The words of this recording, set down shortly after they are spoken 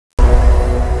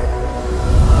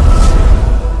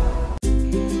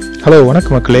Hello,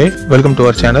 வணக்கம் மக்களே. Welcome to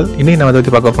our channel. இன்னைக்கு நம்ம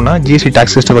பத்தி பார்க்க போறோம்னா GST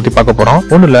டாக்ஸ் சிஸ்டம் பத்தி பார்க்க போறோம்.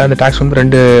 ஒண்ணும் இல்ல, இந்த டாக்ஸ் வந்து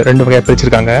ரெண்டு வகையா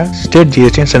பிரிச்சிருக்காங்க. State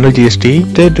GST and central GST.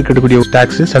 State கட்டக்கூடிய ஒரு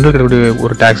டாக்ஸ், சென்ட்ரல் கட்டக்கூடிய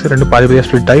ஒரு டாக்ஸ், ரெண்டு பாதியா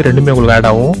ஸ்ப்ளிட் ஆகி ரெண்டுமே உங்களுக்கு ஆட்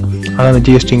ஆகும். அதான்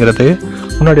GSTங்கிறது.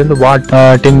 முன்னாடி வந்து வாட்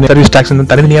 10 சர்வீஸ் டாக்ஸ் வந்து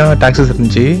தனித்தனியா டாக்ஸஸ்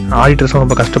இருந்துச்சு. ஆடிட்டர்ஸ்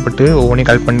ரொம்ப கஷ்டப்பட்டு ஒவ்வொன்றையும்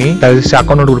கலெக்ட் பண்ணி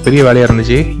அக்கௌண்ட் ஒரு பெரிய வேலையா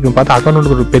இருந்துச்சு. இப்போ பார்த்தா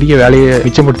அக்கௌண்ட் ஒரு பெரிய வேலையை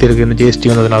மிச்சப்படுத்தி இருக்கு இந்த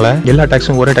GST வந்ததுனால. எல்லா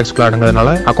டாக்ஸும் ஒரே டாக்ஸ்க்குள்ள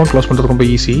அடங்குறதுனால அக்கௌண்ட் க்ளோஸ் பண்றது ரொம்ப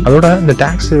ஈஸி. அதோட இந்த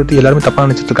டாக்ஸ் பத்தி எல்லாருமே தப்பா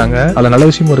நினைச்சிட்டு இருக்காங்க. அதுல நல்ல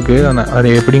விஷயமும் இருக்கு. அது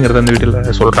எப்படிங்கறத இந்த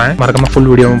வீடியோல சொல்றேன். மறக்காம ஃபுல்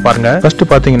வீடியோவும் பாருங்க. ஃபர்ஸ்ட்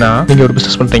பாத்தீங்கன்னா, நீங்க ஒரு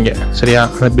பிசினஸ் பண்றீங்க சரியா?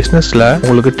 அந்த பிசினஸ்ல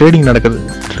உங்களுக்கு ட்ரேடிங் நடக்குது,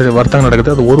 வர்த்தகம்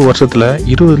நடக்குது. அது ஒரு வருஷத்துல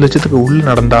 20 லட்சத்துக்கு உள்ள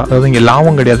நடந்தா, அதாவது இங்க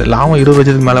லாபம் கிடையாது. லாபம் 20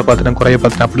 லட்சத்துக்கு மேல பார்த்துட்டேன், குறைய பார்த்துட்டேன்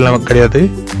அப்படிலாம் கிடையாது.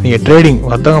 நீங்க ட்ரேடிங்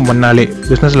வர்த்தகம் பண்ணாலே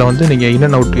பிசினஸ்ல வந்து நீங்க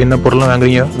இன் அவுட் என்ன பொருளும்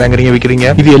வாங்குறீங்க விற்கிறீங்க,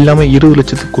 இது எல்லாமே 20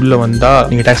 லட்சத்துக்குள்ள வந்தா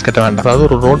நீங்க டாக்ஸ் கட்ட வேண்டாம். அதாவது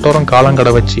ஒரு ரோட்டோரம்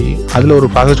காலங்கடை வச்சு அதுல ஒரு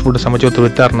ப்ராசஸ் ஃபுட் சமைச்சு ஒருத்தர்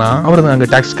வித்தாருன்னா அவருக்கு அங்க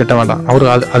டாக்ஸ் கட்ட வேண்டாம். அவரு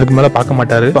அதுக்கு மேல பார்க்க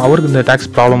மாட்டாரு. அவருக்கு இந்த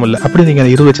டாக்ஸ் ப்ராப்ளம் இல்ல. அப்படி நீங்க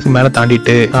 20 லட்சத்துக்கு மேல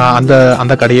தாண்டிட்டு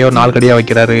அந்த கடையோ 4 கடையா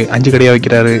வைக்கிறாரு, 5 கடையா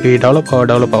வைக்கிறாரு, டெவலப்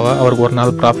ஆக அவருக்கு ஒரு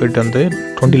நாள் ப்ராஃபிட் வந்து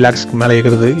 20 lakhsக்கு மேல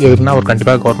எகுதுன்னா அவர்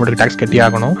கண்டிப்பாக கவர்மெண்ட்டுக்கு டாக்ஸ் கட்டி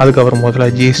ஆகணும். அதுக்கு அவர் முதல்ல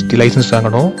GST லைசன்ஸ்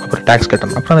வாங்கணும், அப்புறம் டாக்ஸ்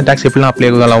கட்டணும். அப்புறம் அந்த டாக்ஸ் எப்படிலாம் அப்ளை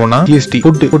ஆகும்னா, GST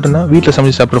ஃபுட்னா வீட்டில்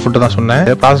சமைச்சு சாப்பிட்ற ஃபுட்டு தான் சொன்னேன்.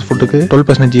 ப்ராசஸ் ஃபுட்டுக்கு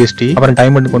 12% GST, அப்புறம்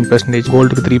டைமண்டுக்கு 1%,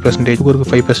 கோல்டுக்கு 3%, சுகருக்கு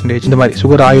 5%, இந்த மாதிரி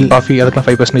சுகர், ஆயில், காஃபி அதுக்கெல்லாம்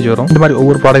 5% வரும். இந்த மாதிரி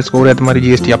ஒவ்வொரு ப்ராடக்ட்ஸ்க்கு ஒவ்வொரு ஏற்ற மாதிரி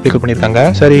GST அப்ளை பண்ணியிருக்காங்க.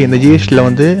 சரி, இந்த GSTல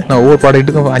வந்து நான் ஒவ்வொரு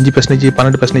ப்ராடக்ட்டுக்கும் 5%,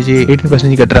 12%,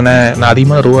 18% கட்டுறேன், நான்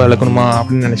அதிகமாக ரூபா இழக்கணுமா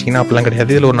அப்படின்னு நினைச்சீங்கன்னா அப்படிலாம்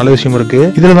கிடையாது. இதுல ஒரு நல்ல விஷயம் இருக்கு.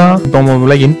 இதுல தான்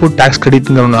இப்போ இன்புட் டாக்ஸ்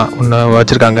கிரெடிட்ங்கிற ஒன்று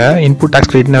வச்சிருக்காங்க. இன்புட்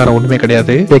டாக்ஸ் கிரெடிட் வேற ஒண்ணுமே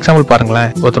கிடையாது. எக்ஸாம்பிள் பாருங்களேன்,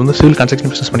 ஒருத்தர் வந்து சிவில்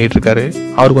கன்ஸ்ட்ரக்ஷன் பிசினஸ் பண்ணிட்டு இருக்காரு.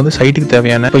 அவருக்கு வந்து சைட்டுக்கு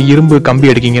தேவையான இப்போ இரும்பு கம்பி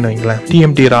அடிக்கீங்கன்னு வைங்களேன்,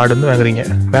 TMT ராடு வந்து வாங்குறீங்க.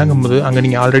 வாங்கும்போது அங்க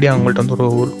நீங்க ஆல்ரெடி அவங்கள்ட்ட வந்து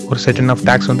ஒரு செட்டன் ஆஃப்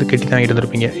டாக்ஸ் வந்து கட்டி தான்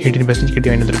இருந்திருப்பீங்க. 18% கட்டி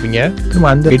வாங்கியிருப்பீங்க. திரும்ப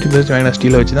அந்த 18% வாங்கின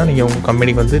ஸ்டீலை வச்சு தான் நீங்க உங்க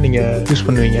கம்பெனிக்கு வந்து நீங்க யூஸ்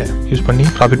பண்ணி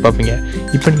ப்ராஃபிட் பார்ப்பீங்க.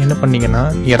 இப்போ நீங்க என்ன பண்ணீங்கன்னா,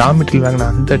 நீங்க ரா மெட்டீரியல் வாங்கின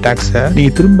அந்த டாக்ஸை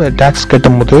நீங்க திரும்ப டாக்ஸ்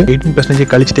கட்டும் போது 18%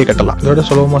 கழிச்சுட்டே கட்டலாம். இதோட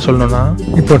சுலபமா சொல்லணும்னா,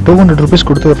 இப்போ 200 rupees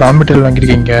கொடுத்து ரா மெட்டீரியல்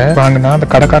வாங்கினா அந்த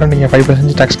கடைக்காரன் நீங்க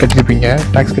 5% டாக்ஸ் கட்டிருப்பீங்க.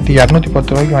 டாக்ஸ் கட்டி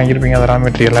 210 ரூபாய்க்கு வாங்கிருப்பீங்க அந்த ரா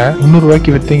மெட்டீரியல். 300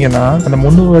 ரூபாய்க்கு வித்தீங்கன்னா அந்த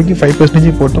 300 ரூபாய்க்கு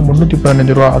 5% போட்டு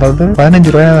 315 ரூபா, அதாவது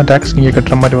 15 ரூபாய் டாக்ஸ் நீங்க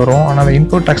கட்டுற மாதிரி வரும். ஆனா அந்த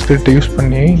இன்போர்ட் டாக்ஸ் கிரெடிட் யூஸ்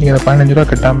பண்ணி நீங்க 15 ரூபாய்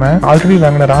கட்டாம ஆல்ரெடி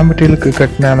வாங்கின ரா மெட்டீரியலுக்கு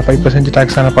கட்டின அந்த 5%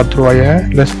 டாக்ஸ் ஆன 10 ரூபாயை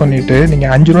லெஸ் பண்ணிட்டு நீங்க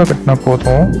 5 ரூபாய் கட்டினா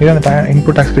போதும். இது அந்த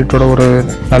இன்போர்ட் டாக்ஸ் கிரெடிட்டோட ஒரு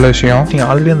நல்ல விஷயம். நீங்க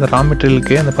ஆல்ரெடி அந்த ரா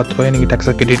மெட்டீரியலுக்கு அந்த 10 ரூபாய் நீங்க டாக்ஸ்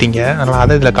கட்டிட்டீங்க. அதனால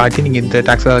அதை இதுல காட்டி நீங்க இந்த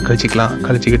டாக்ஸ்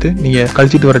கழிச்சிட்டு நீங்க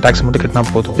கழிச்சிட்டு வர டாக்ஸ் மட்டும் கட்டினா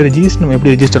போதும். GST நம்ம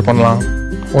எப்படி ரெஜிஸ்டர் பண்ணலாம்?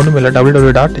 ஒன்றும் இல்லை,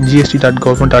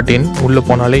 www.gst.government.in உள்ள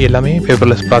போனாலே எல்லாமே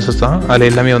பேப்பர்லெஸ் ப்ராசஸ் தான். அதில்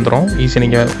எல்லாமே வந்துடும். ஈஸியாக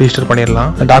நீங்கள் ரெஜிஸ்டர் பண்ணிடலாம்.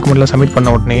 டாக்குமெண்ட்லாம் சப்மிட்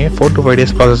பண்ண உடனே 4 to 5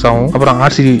 days ப்ராசஸ் ஆகும். அப்புறம்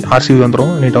RCV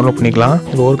வந்துடும், நீ டவுன்லோட் பண்ணிக்கலாம்.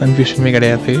 இது ஒரு கன்ஃபியூஷனுமே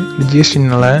கிடையாது.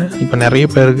 GSTனால இப்போ நிறைய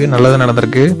பேருக்கு நல்லது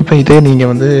நடந்திருக்கு. இப்போ இதே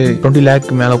நீங்கள் வந்து 20 lakh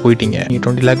மேலே போயிட்டீங்க. நீங்கள்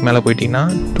 20 lakh மேலே போயிட்டீங்கன்னா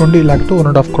 20 lakh to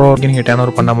 1.5 crore நீங்கள் டர்ன்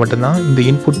ஓவர் பண்ணால் மட்டும்தான் இந்த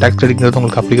இன்புட் டாக்ஸ் கிரெடிட்ங்கிறது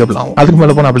உங்களுக்கு அப்ளிகபிள் ஆகும். அதுக்கு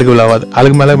மேலே போனால் அப்ளிகபிள் ஆகாது.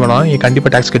 அதுக்கு மேலே போனால் நீங்கள்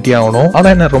கண்டிப்பாக டாக்ஸ் கட்டி ஆகணும்.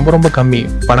 ஆனால் என்ன ரொம்ப கம்மி.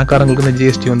 பணக்காரங்களுக்கு இந்த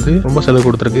GST வந்து ரொம்ப செலவு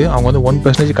கொடுத்துருக்கு. அவங்க வந்து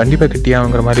 1% கண்டிப்பா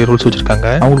கட்டியாங்கிற மாதிரி ரூல்ஸ் வச்சிருக்காங்க.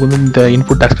 அவங்களுக்கு வந்து இந்த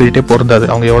இன்புட் டாக்ஸ் கிரெடிட்டே பொருந்தாது.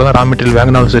 அவங்க எவ்வளவு ரா மெட்டீரியல்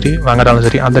வாங்கினாலும்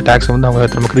சரி அந்த டாக்ஸ் வந்து அவங்க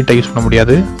திரும்ப கிரெடிட்டா யூஸ் பண்ண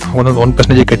முடியாது. அவங்க வந்து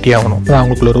 1% கட்டி ஆகணும்.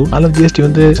 அவங்களுக்குள்ள ரூல். அதனால GST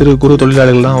வந்து சிறு குறு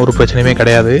தொழிலாளர்கள்லாம் ஒரு பிரச்சனையுமே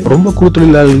கிடையாது. ரொம்ப குறு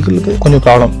தொழிலாளர்களுக்கு கொஞ்சம்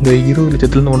ப்ராப்ளம். இந்த 20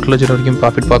 லட்சத்துல 1 லட்சம் வரைக்கும்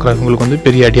ப்ராஃபிட் பார்க்கறவங்களுக்கு வந்து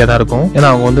பெரிய ஐடியா தான் இருக்கும். ஏன்னா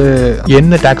அவங்க வந்து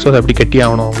என்ன டாக்ஸ் அப்படி கட்டி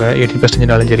ஆகணும். அவங்க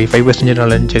 18% சரி,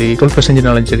 5% சரி,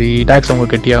 12% சரி டாக்ஸ் அவங்க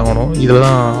கட்டி ஆகணும்.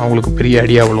 இதுதான் அவங்களுக்கு பெரிய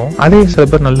ஐடியா வரும். அதே சில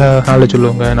பேர் நல்ல நாலேஜ்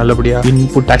உள்ளவங்க நல்லபடியா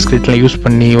இன்புட் டாக்ஸ் கிரெடிட்ல யூஸ்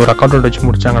பண்ணி ஒரு அக்கௌண்ட் வச்சு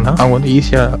முடிச்சாங்கன்னா அவங்க வந்து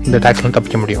ஈஸியா இந்த டாக்ஸ்ல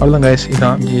தப்பிக்க முடியும். அவ்வளவுதான் கைஸ்,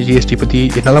 இதான் GST பத்தி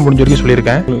என்னால முடிஞ்ச வரைக்கும்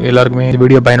சொல்லியிருக்கேன். எல்லாருக்குமே இந்த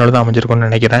வீடியோ பயனுள்ளதா அமைஞ்சிருக்கும்னு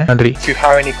நினைக்கிறேன். நன்றி. If you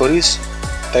have any queries,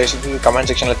 தயவுசெய்து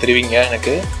கமெண்ட் செக்ஷன்ல தெரிவிங்க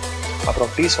எனக்கு. அப்புறம்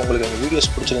ப்ளீஸ் உங்களுக்கு இந்த வீடியோஸ்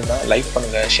பிடிச்சிருந்தா லைக்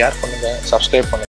பண்ணுங்க, ஷேர் பண்ணுங்க, சப்ஸ்கிரைப் பண்ணுங்க.